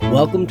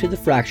Welcome to the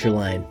Fracture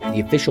Line, the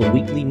official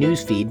weekly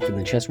news feed from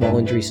the Chest Wall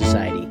Injury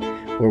Society,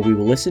 where we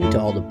will listen to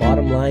all the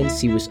bottom line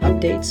CWIS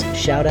updates,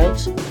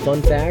 shoutouts,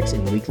 fun facts,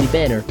 and weekly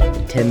banner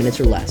in 10 minutes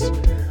or less.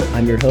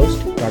 I'm your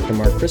host, Dr.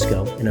 Mark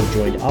Crisco, and I'm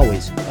joined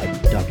always by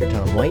Dr.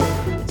 Tom White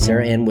and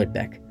Sarah Ann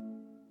Whitbeck.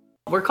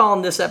 We're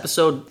calling this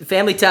episode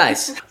Family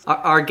Ties.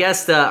 Our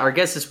guest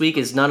this week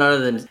is none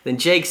other than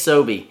Jake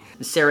Sobey,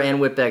 Sarah Ann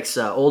Whitbeck's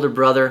older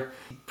brother.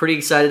 Pretty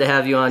excited to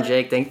have you on,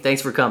 Jake.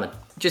 Thanks for coming.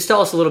 Just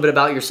tell us a little bit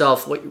about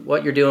yourself,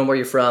 what you're doing, where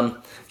you're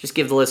from. Just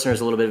give the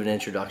listeners a little bit of an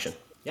introduction.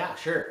 Yeah,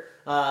 sure.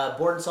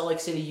 Born in Salt Lake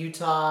City,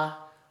 Utah.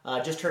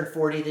 Just turned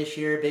 40 this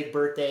year. Big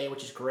birthday,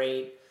 which is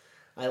great.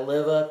 I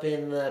live up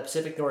in the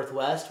Pacific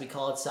Northwest. We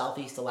call it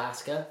Southeast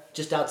Alaska,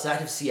 just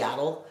outside of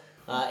Seattle,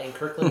 in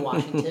Kirkland,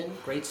 Washington.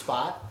 Great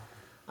spot.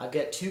 I've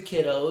got two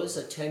kiddos,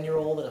 a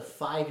 10-year-old and a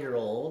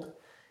 5-year-old.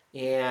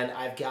 And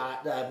I've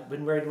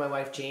been married to my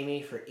wife,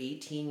 Jamie, for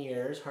 18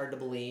 years. Hard to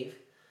believe.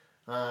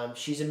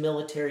 She's a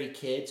military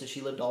kid, so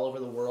she lived all over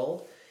the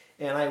world.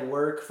 And I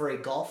work for a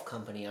golf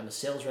company. I'm a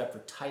sales rep for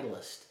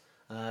Titleist.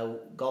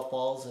 Golf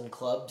balls and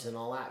clubs and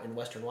all that in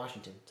Western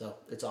Washington. So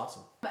it's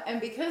awesome. And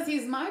because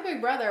he's my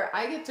big brother,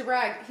 I get to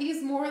brag.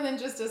 He's more than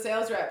just a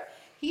sales rep.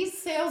 He's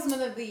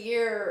Salesman of the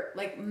Year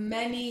like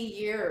many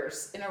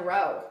years in a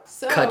row.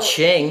 So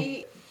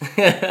Ka-ching.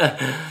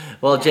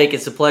 Well, Jake,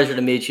 it's a pleasure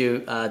to meet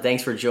you.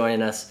 Thanks for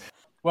joining us.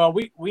 Well,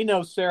 we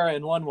know Sarah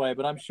in one way,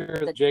 but I'm sure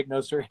that Jake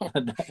knows her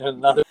in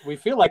another. We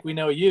feel like we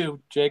know you,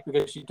 Jake,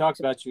 because she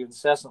talks about you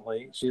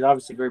incessantly. She's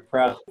obviously very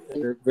proud,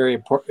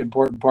 very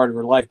important part of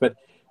her life. But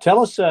tell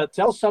us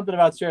something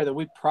about Sarah that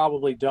we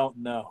probably don't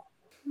know.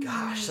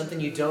 Gosh, something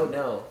you don't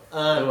know.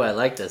 Oh, I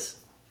like this.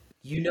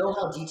 You know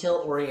how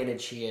detail-oriented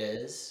she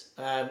is.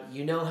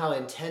 You know how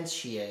intense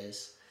she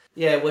is.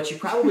 Yeah, what you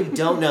probably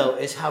don't know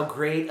is how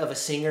great of a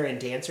singer and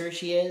dancer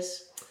she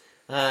is.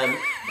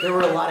 There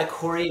were a lot of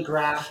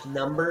choreographed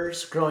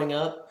numbers growing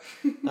up.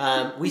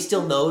 We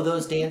still know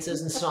those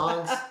dances and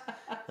songs.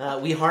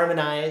 We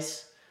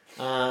harmonize.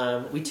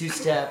 We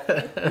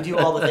two-step. We do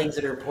all the things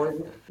that are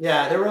important.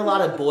 Yeah, there were a lot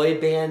of boy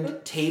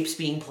band tapes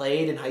being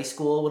played in high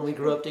school when we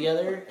grew up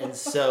together. And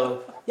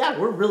so, yeah,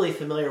 we're really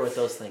familiar with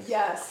those things.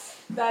 Yes,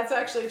 that's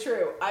actually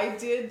true. I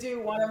did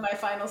do one of my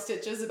final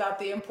stitches about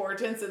the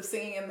importance of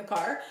singing in the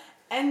car.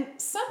 And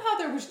somehow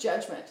there was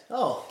judgment.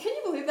 Oh. Can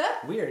you believe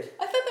that? Weird.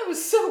 I thought that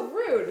was so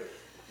rude.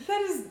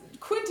 That is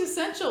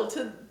quintessential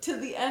to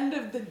the end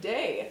of the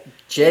day.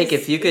 Jake,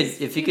 if you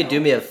could do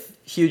me a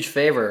huge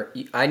favor,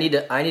 I need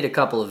a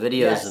couple of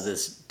videos of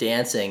this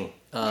dancing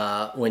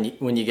when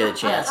you get a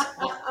chance.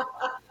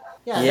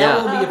 Yeah.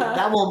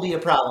 That won't be a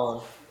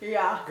problem.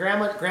 Yeah.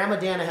 Grandma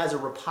Dana has a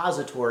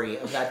repository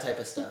of that type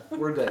of stuff.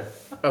 We're good.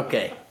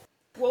 Okay.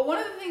 Well, one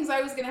of the things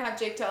I was going to have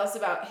Jake tell us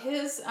about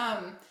his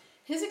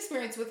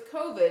experience with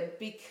COVID,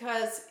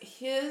 because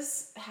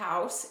his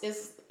house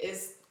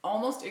is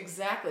almost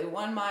exactly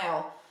 1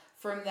 mile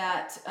from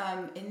that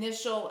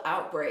initial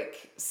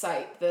outbreak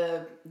site,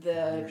 the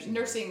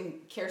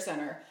nursing care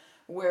center,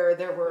 where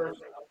there were,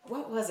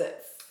 what was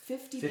it,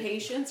 50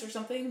 patients or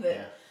something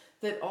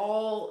that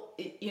all,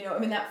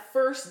 that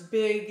first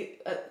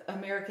big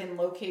American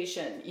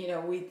location,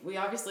 we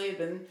obviously have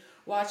been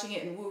watching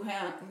it in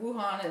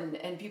Wuhan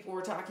and people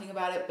were talking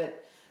about it,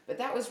 but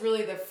that was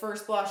really the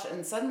first blush,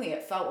 and suddenly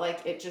it felt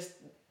like it just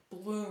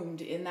bloomed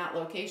in that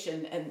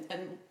location, and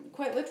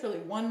quite literally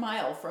 1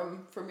 mile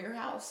from your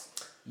house.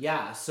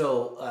 Yeah,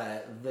 so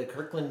the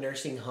Kirkland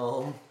Nursing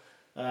Home,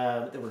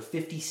 there were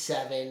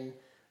 57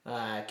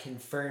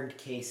 confirmed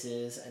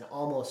cases and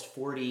almost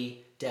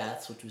 40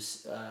 deaths, which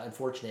was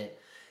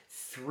unfortunate.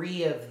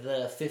 Three of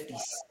the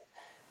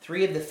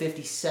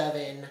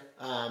 57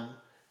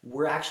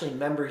 were actually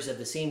members of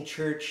the same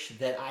church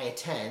that I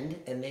attend,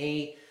 and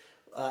they...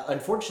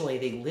 unfortunately,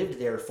 they lived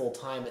there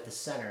full-time at the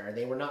center.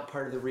 They were not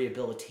part of the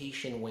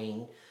rehabilitation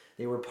wing.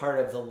 They were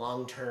part of the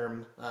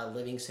long-term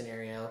living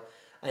scenario.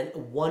 And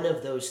one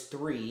of those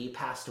three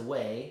passed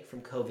away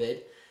from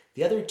COVID.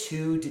 The other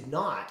two did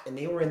not, and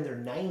they were in their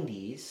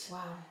 90s.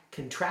 Wow.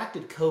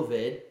 Contracted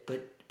COVID,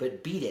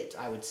 but beat it,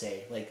 I would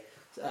say.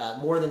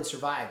 More than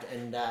survived.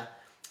 And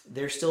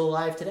they're still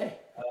alive today.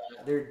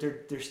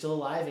 They're still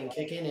alive and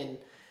kicking. And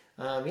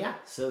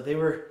so they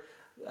were...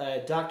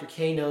 Dr.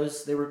 K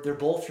knows they're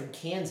both from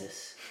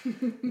Kansas,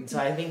 and so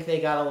I think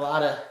they got a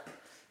lot of,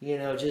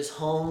 just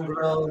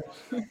homegrown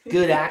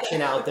good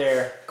action out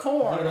there.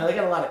 Corn. They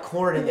got a lot of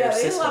corn in their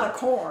system. Yeah, they had a lot of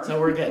corn. So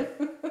we're good.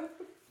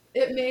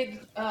 It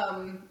made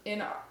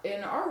in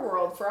our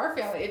world, for our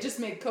family, it just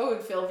made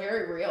COVID feel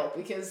very real,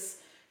 because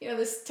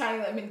this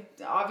tiny.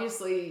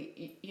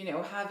 Obviously,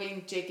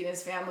 having Jake and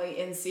his family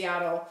in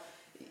Seattle,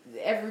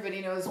 everybody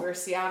knows where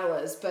Seattle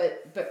is,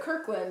 but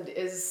Kirkland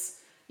is.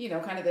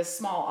 Kind of this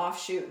small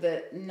offshoot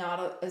that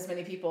not as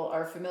many people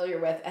are familiar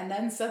with. And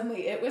then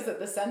suddenly it was at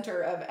the center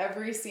of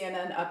every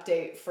CNN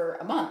update for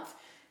a month.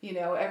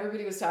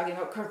 Everybody was talking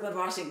about Kirkland,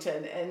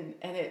 Washington, and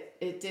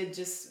it did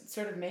just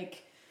sort of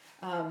make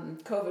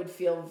COVID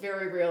feel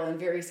very real and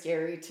very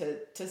scary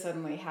to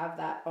suddenly have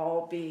that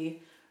all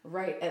be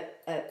right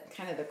at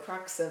kind of the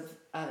crux of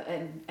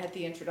and at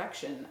the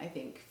introduction, I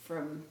think,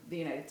 from the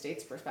United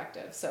States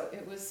perspective. So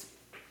it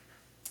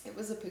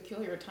was a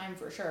peculiar time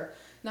for sure.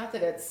 Not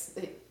that it's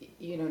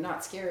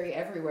not scary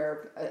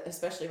everywhere,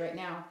 especially right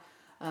now,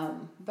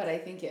 but I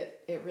think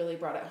it really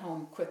brought it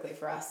home quickly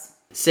for us.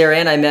 Sarah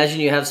Ann, I imagine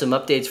you have some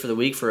updates for the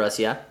week for us,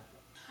 yeah?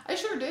 I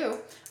sure do.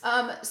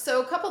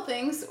 So a couple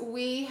things.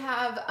 We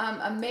have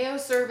a Mayo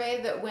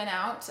survey that went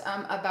out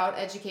about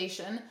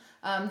education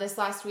this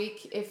last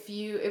week.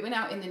 It went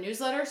out in the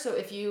newsletter, so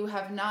if you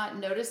have not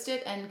noticed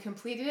it and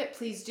completed it,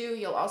 please do.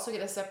 You'll also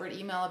get a separate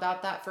email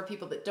about that for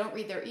people that don't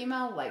read their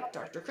email, like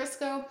Dr.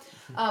 Crisco.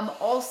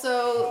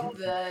 Also,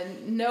 the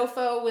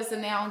NOFO was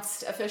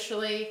announced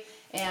officially,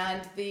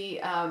 and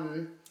the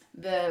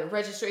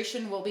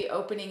registration will be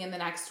opening in the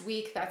next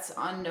week. That's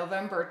on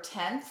November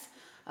 10th.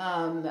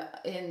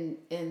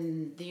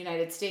 In the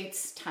United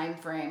States time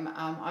frame.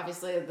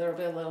 Obviously there'll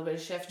be a little bit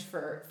of shift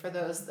for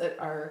those that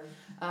are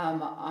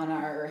on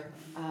our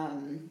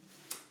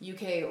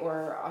UK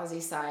or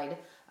Aussie side.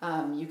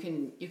 You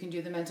can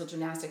do the mental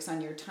gymnastics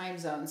on your time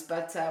zones,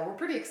 but we're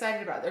pretty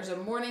excited about it. There's a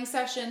morning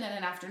session and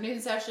an afternoon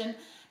session,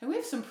 and we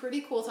have some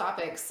pretty cool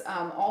topics,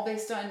 all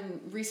based on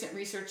recent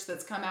research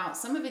that's come out,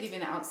 some of it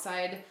even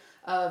outside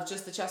of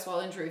just the chest wall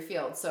injury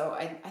field. So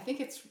I think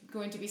it's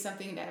going to be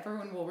something that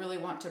everyone will really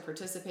want to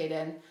participate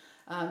in.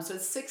 So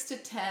it's 6 to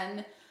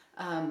 10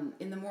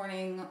 in the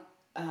morning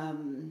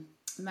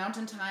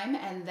Mountain Time,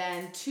 and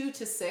then 2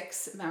 to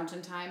 6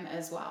 Mountain Time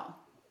as well.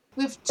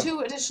 We have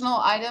 2 additional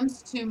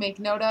items to make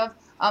note of.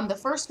 The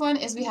first one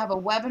is we have a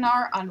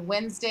webinar on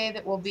Wednesday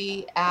that will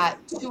be at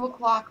 2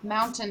 o'clock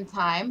Mountain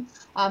Time.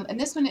 And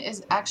this one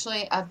is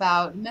actually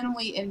about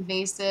minimally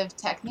invasive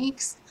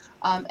techniques.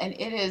 And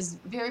it is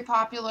very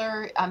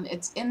popular.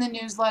 It's in the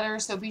newsletter,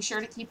 so be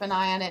sure to keep an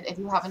eye on it if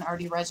you haven't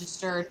already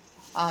registered.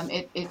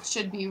 It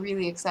should be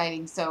really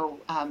exciting, so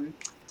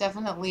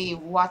definitely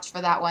watch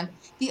for that one.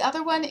 The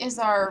other one is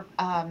our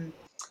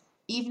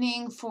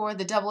evening for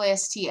the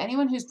AAST.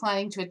 Anyone who's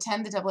planning to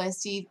attend the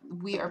AAST,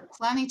 we are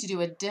planning to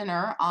do a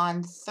dinner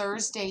on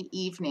Thursday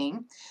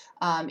evening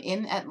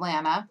in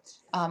Atlanta.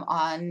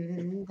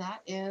 That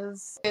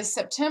is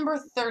September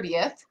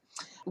 30th.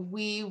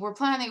 We are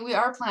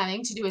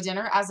planning to do a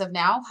dinner as of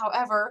now.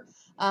 However,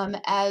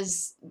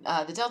 as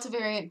the Delta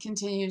variant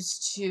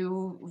continues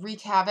to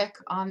wreak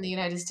havoc on the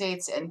United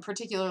States, and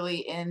particularly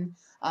in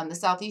the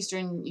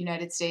southeastern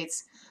United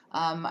States,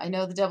 I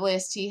know the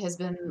AAST has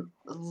been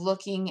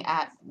looking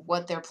at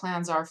what their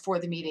plans are for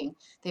the meeting.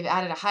 They've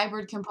added a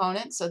hybrid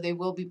component, so they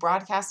will be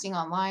broadcasting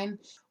online.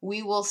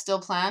 We will still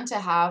plan to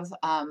have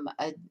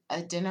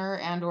a dinner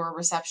and or a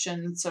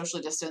reception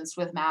socially distanced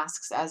with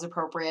masks as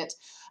appropriate.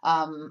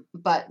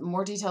 But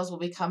more details will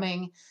be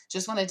coming.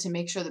 Just wanted to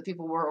make sure that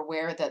people were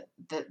aware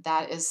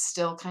that is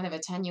still kind of a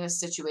tenuous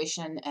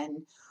situation,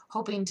 and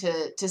hoping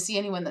to see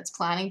anyone that's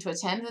planning to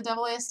attend the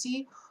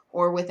AAST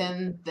or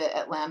within the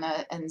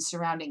Atlanta and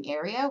surrounding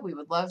area. We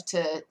would love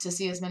to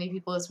see as many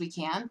people as we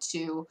can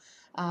to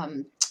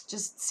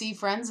just see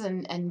friends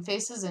and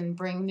faces and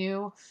bring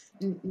new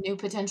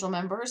potential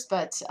members.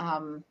 But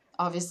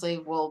obviously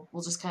we'll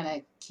just kind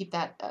of keep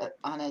that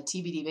on a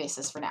TBD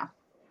basis for now.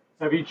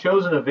 Have you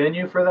chosen a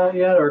venue for that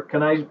yet, or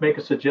can I make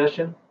a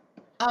suggestion?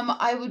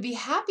 I would be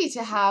happy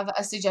to have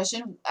a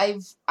suggestion.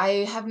 I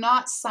have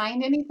not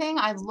signed anything.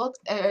 I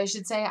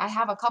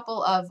have a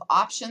couple of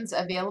options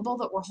available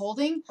that we're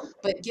holding,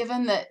 but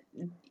given that,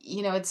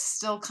 it's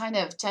still kind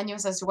of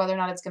tenuous as to whether or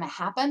not it's going to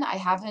happen, I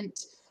haven't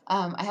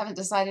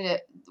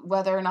decided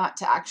whether or not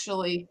to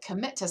actually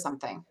commit to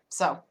something.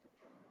 So,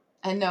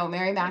 and no,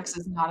 Mary Max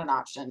is not an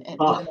option. That's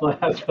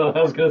what I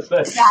was going to say.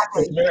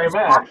 Exactly. It's Mary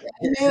Max.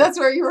 I knew that's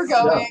where you were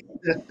going.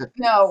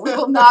 No, we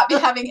will not be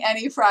having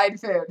any fried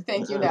food.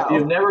 Thank you, no. If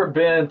you've never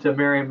been to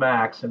Mary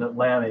Max in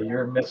Atlanta,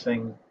 you're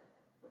missing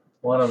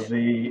one of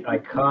the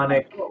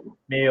iconic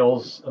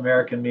meals,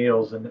 American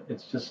meals, and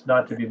it's just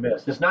not to be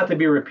missed. It's not to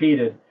be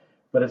repeated,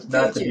 but it's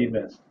not to be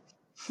missed.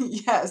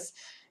 Yes.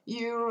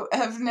 You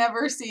have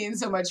never seen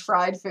so much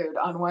fried food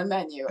on one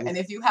menu. And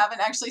if you haven't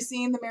actually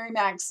seen the Mary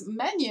Max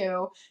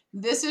menu,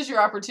 this is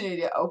your opportunity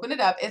to open it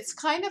up. It's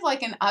kind of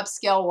like an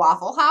upscale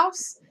Waffle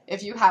House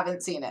if you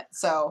haven't seen it.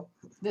 So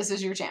this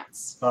is your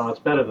chance. Oh, it's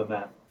better than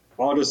that.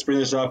 I'll just bring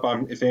this up.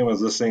 If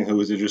anyone's listening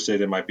who is interested,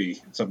 it might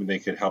be something they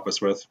could help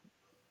us with.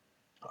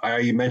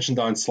 You mentioned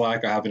on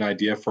Slack, I have an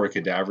idea for a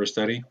cadaver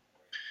study.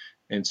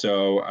 And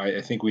so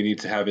I think we need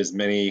to have as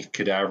many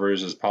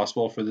cadavers as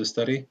possible for this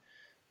study.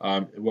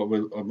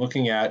 What I'm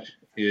looking at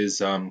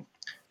is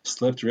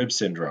slipped rib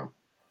syndrome.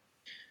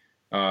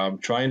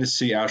 Trying to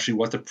see actually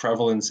what the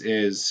prevalence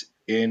is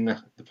in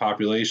the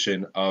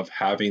population of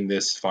having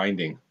this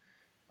finding.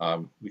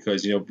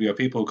 Because, we have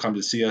people who come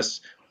to see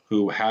us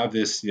who have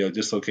this,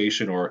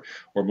 dislocation or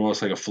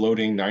most like a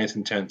floating 9th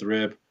and 10th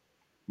rib,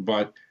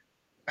 but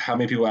how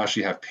many people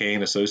actually have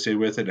pain associated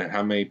with it, and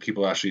how many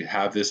people actually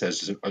have this as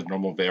just a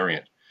normal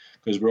variant?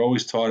 Because we're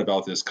always taught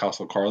about this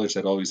costal cartilage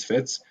that always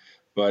fits.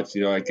 But,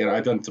 again,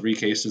 I've done 3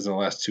 cases in the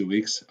last 2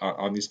 weeks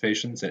on these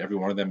patients, and every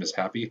one of them is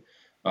happy.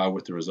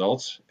 with the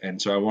results.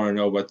 And so I want to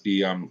know what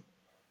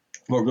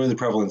really the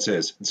prevalence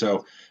is. And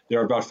so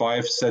there are about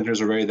 5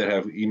 centers already that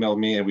have emailed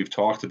me, and we've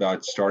talked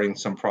about starting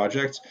some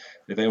projects.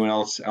 If anyone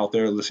else out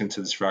there listening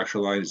to this Fracture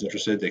Line is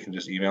interested, they can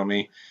just email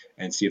me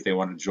and see if they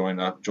want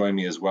to join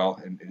me as well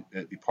and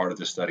be part of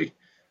this study.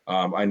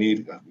 I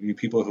need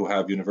people who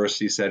have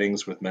university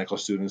settings with medical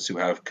students who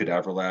have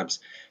cadaver labs,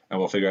 and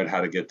we'll figure out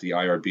how to get the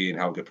IRB and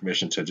how to get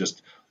permission to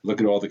just look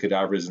at all the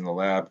cadavers in the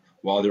lab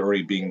while they're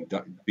already being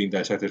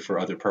dissected for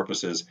other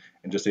purposes,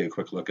 and just take a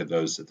quick look at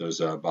those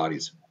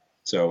bodies.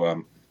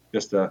 So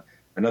just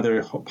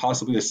another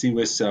possibly a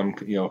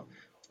CWIS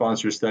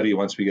sponsored study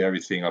once we get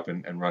everything up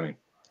and running.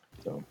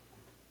 So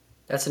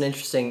that's an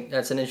interesting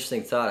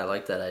thought. I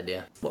like that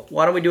idea.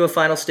 Why don't we do a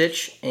final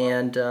stitch,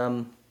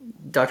 and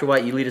Dr.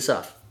 White, you lead us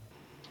off.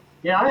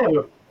 Yeah, I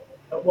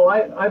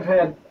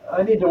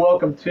need to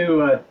welcome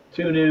two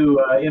new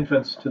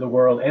infants to the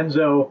world,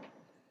 Enzo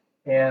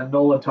and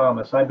Nolan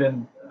Thomas.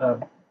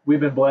 We've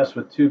been blessed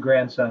with 2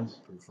 grandsons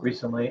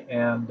recently,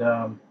 and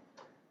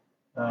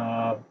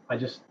I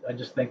just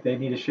think they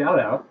need a shout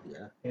out.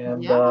 Yeah.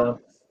 And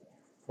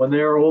when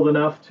they're old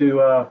enough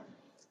to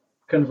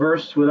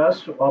converse with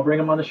us, I'll bring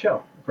them on the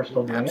show if we're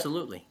still doing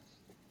Absolutely. It.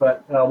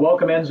 But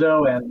welcome,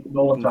 Enzo and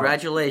Nolan Thomas.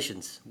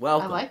 Congratulations.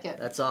 Welcome. I like it.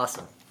 That's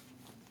awesome.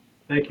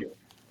 Thank you.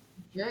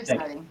 Very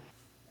exciting.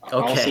 Okay.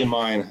 I'll say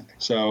mine.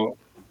 So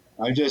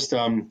I just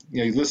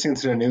listening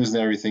to the news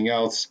and everything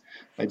else,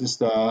 I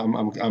just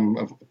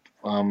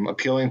I'm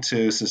appealing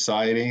to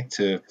society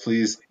to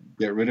please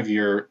get rid of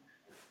your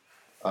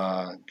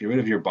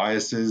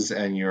biases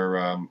and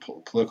your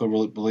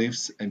political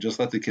beliefs, and just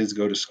let the kids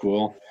go to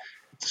school.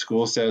 If the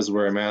school says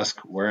wear a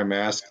mask, wear a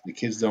mask. The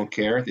kids don't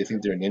care. They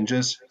think they're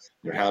ninjas.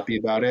 They're happy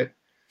about it.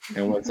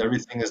 And once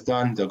everything is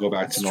done, they'll go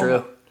back to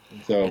normal. True.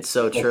 So it's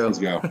so true. Let's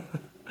go.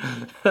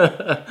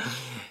 I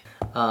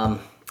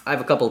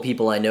have a couple of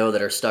people I know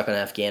that are stuck in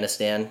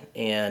Afghanistan,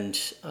 and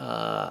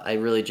I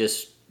really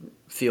just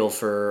feel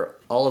for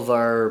all of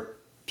our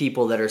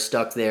people that are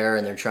stuck there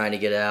and they're trying to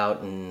get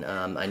out, and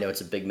I know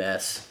it's a big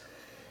mess.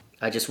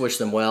 I just wish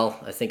them well.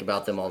 I think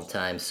about them all the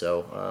time,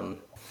 so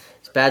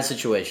it's a bad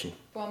situation.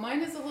 Well,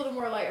 mine is a little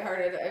more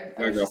lighthearted.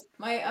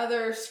 My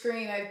other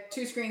screen, I have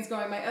 2 screens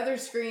going. My other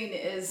screen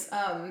is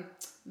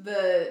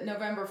the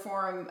November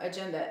Forum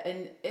agenda,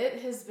 and it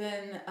has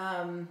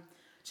been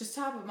just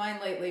top of mind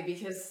lately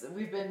because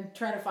we've been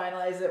trying to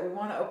finalize it. We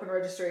want to open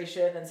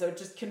registration, and so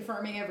just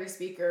confirming every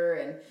speaker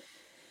and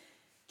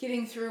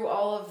getting through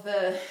all of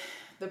the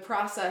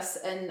process.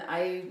 And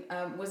I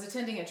was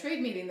attending a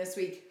trade meeting this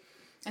week,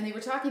 and they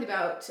were talking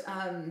about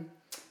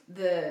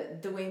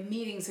the way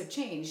meetings have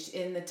changed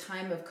in the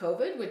time of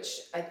COVID, which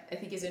I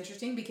think is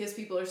interesting because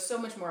people are so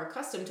much more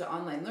accustomed to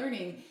online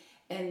learning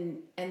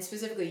and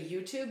specifically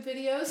YouTube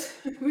videos,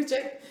 which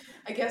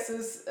I guess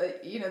is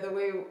the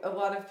way a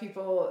lot of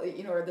people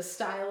or the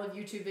style of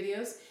YouTube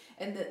videos,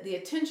 and the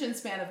attention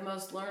span of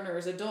most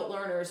learners, adult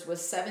learners, was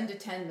 7 to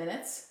 10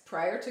 minutes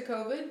prior to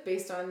COVID,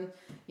 based on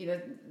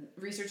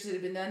research that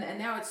had been done, and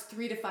now it's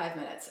 3 to 5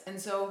 minutes.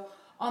 And so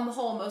on the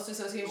whole, most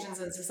associations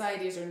and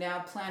societies are now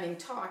planning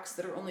talks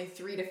that are only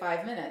 3 to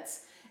 5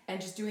 minutes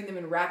and just doing them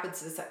in rapid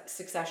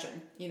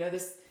succession.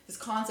 This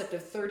concept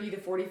of 30 to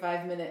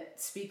 45 minute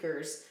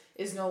speakers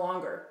is no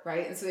longer,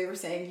 right? And so they were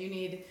saying you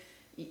need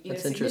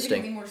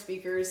significantly more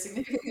speakers,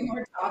 significantly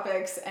more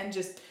topics, and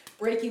just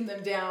breaking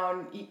them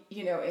down,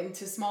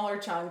 into smaller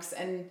chunks,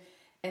 and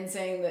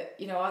saying that,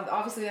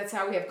 obviously that's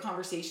how we have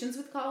conversations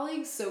with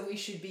colleagues, so we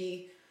should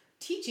be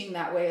teaching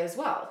that way as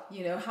well.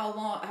 How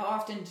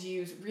often do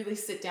you really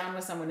sit down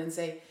with someone and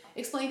say,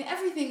 explain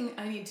everything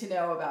I need to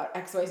know about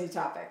XYZ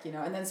topic,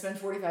 and then spend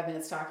 45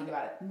 minutes talking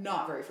about it?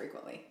 Not very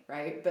frequently,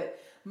 right? But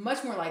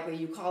much more likely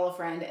you call a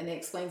friend and they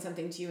explain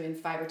something to you in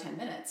 5 or 10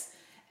 minutes.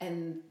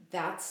 And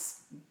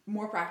that's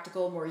more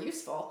practical, more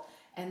useful,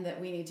 and that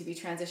we need to be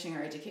transitioning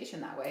our education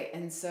that way.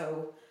 And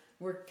so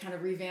we're kind of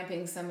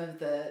revamping some of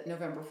the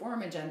November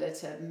Forum agenda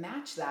to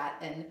match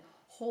that. And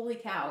holy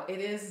cow, it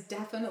is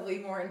definitely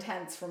more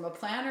intense from a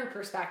planner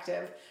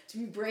perspective to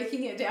be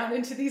breaking it down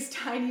into these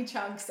tiny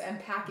chunks and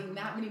packing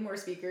that many more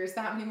speakers,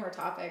 that many more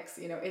topics.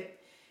 It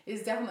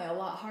is definitely a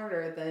lot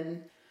harder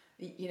than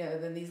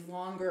these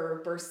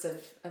longer bursts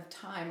of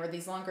time, or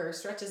these longer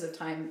stretches of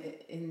time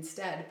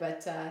instead.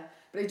 But I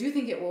do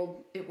think it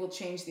will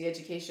change the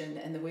education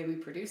and the way we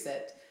produce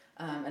it.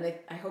 And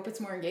I hope it's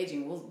more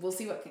engaging. We'll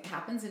see what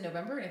happens in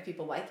November and if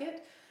people like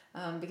it.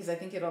 Because I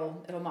think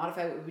it'll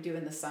modify what we do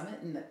in the summit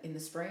in the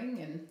spring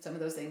and some of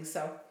those things.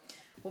 So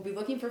we'll be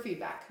looking for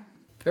feedback.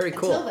 Very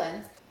cool. Until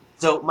then.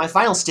 So my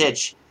final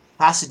stitch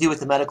has to do with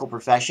the medical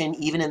profession,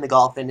 even in the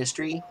golf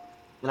industry.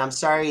 And I'm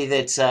sorry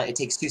that it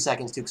takes 2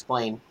 seconds to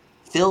explain.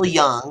 Phil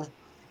Young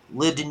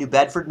lived in New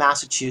Bedford,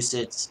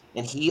 Massachusetts,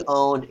 and he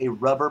owned a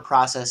rubber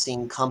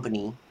processing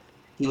company.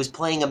 He was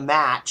playing a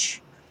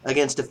match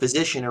against a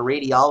physician, a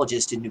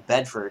radiologist in New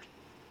Bedford.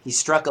 He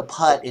struck a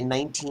putt in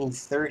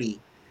 1930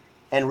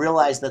 and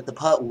realized that the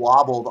putt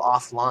wobbled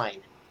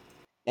offline.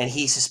 and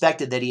he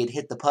suspected that he had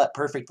hit the putt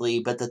perfectly,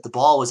 but that the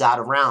ball was out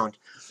of round.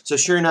 So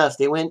sure enough,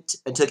 they went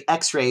and took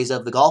x-rays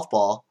of the golf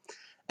ball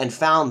and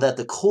found that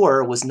the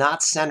core was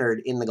not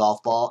centered in the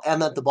golf ball,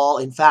 and that the ball,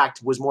 in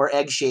fact, was more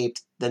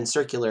egg-shaped than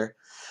circular.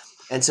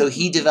 And so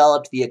he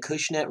developed the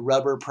Acushnet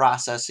Rubber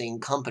Processing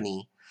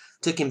Company.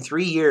 Took him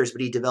 3 years, but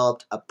he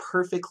developed a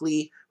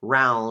perfectly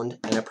round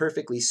and a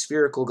perfectly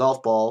spherical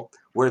golf ball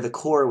where the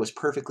core was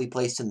perfectly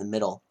placed in the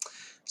middle.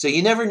 So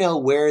you never know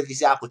where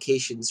these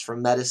applications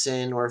from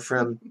medicine or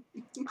from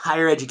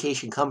higher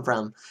education come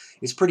from.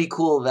 It's pretty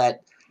cool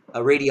that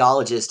a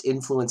radiologist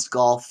influenced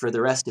golf for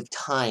the rest of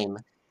time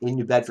in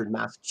New Bedford,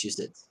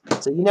 Massachusetts.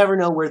 So you never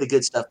know where the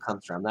good stuff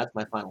comes from. That's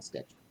my final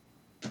stitch.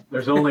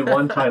 There's only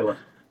one Titleist.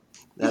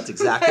 That's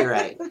exactly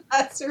right.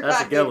 That's right.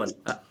 That's a good one.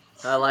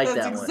 I like That's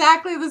that one.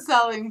 exactly the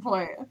selling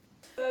point.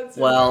 That's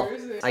Well,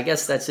 embarrassing. I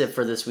guess that's it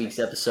for this week's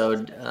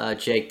episode.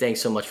 Jake, thanks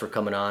so much for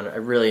coming on. I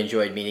really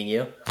enjoyed meeting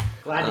you.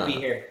 Glad to be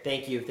here.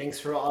 Thank you. Thanks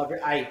for all.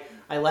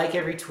 I like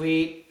every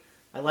tweet.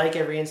 I like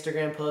every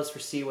Instagram post for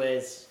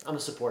Seaways. I'm a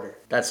supporter.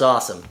 That's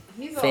awesome.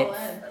 He's all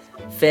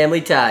in.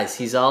 Family ties.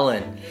 He's all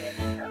in.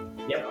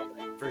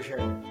 Yep, for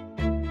sure.